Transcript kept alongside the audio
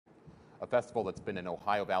A festival that's been an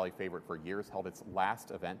Ohio Valley favorite for years held its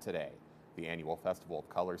last event today. The annual Festival of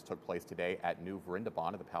Colors took place today at New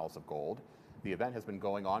Vrindavan at the Palace of Gold. The event has been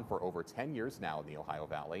going on for over 10 years now in the Ohio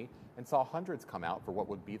Valley and saw hundreds come out for what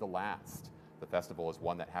would be the last. The festival is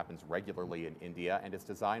one that happens regularly in India and is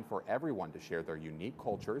designed for everyone to share their unique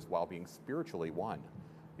cultures while being spiritually one.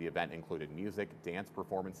 The event included music, dance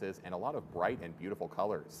performances, and a lot of bright and beautiful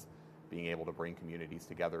colors. Being able to bring communities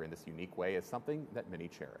together in this unique way is something that many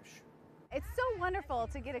cherish. It's so wonderful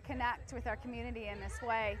to get to connect with our community in this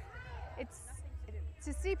way. It's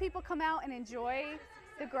to see people come out and enjoy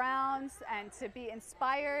the grounds and to be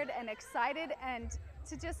inspired and excited and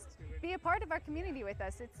to just be a part of our community with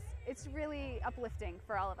us. It's really uplifting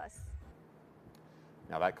for all of us.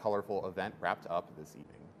 Now that colorful event wrapped up this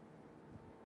evening.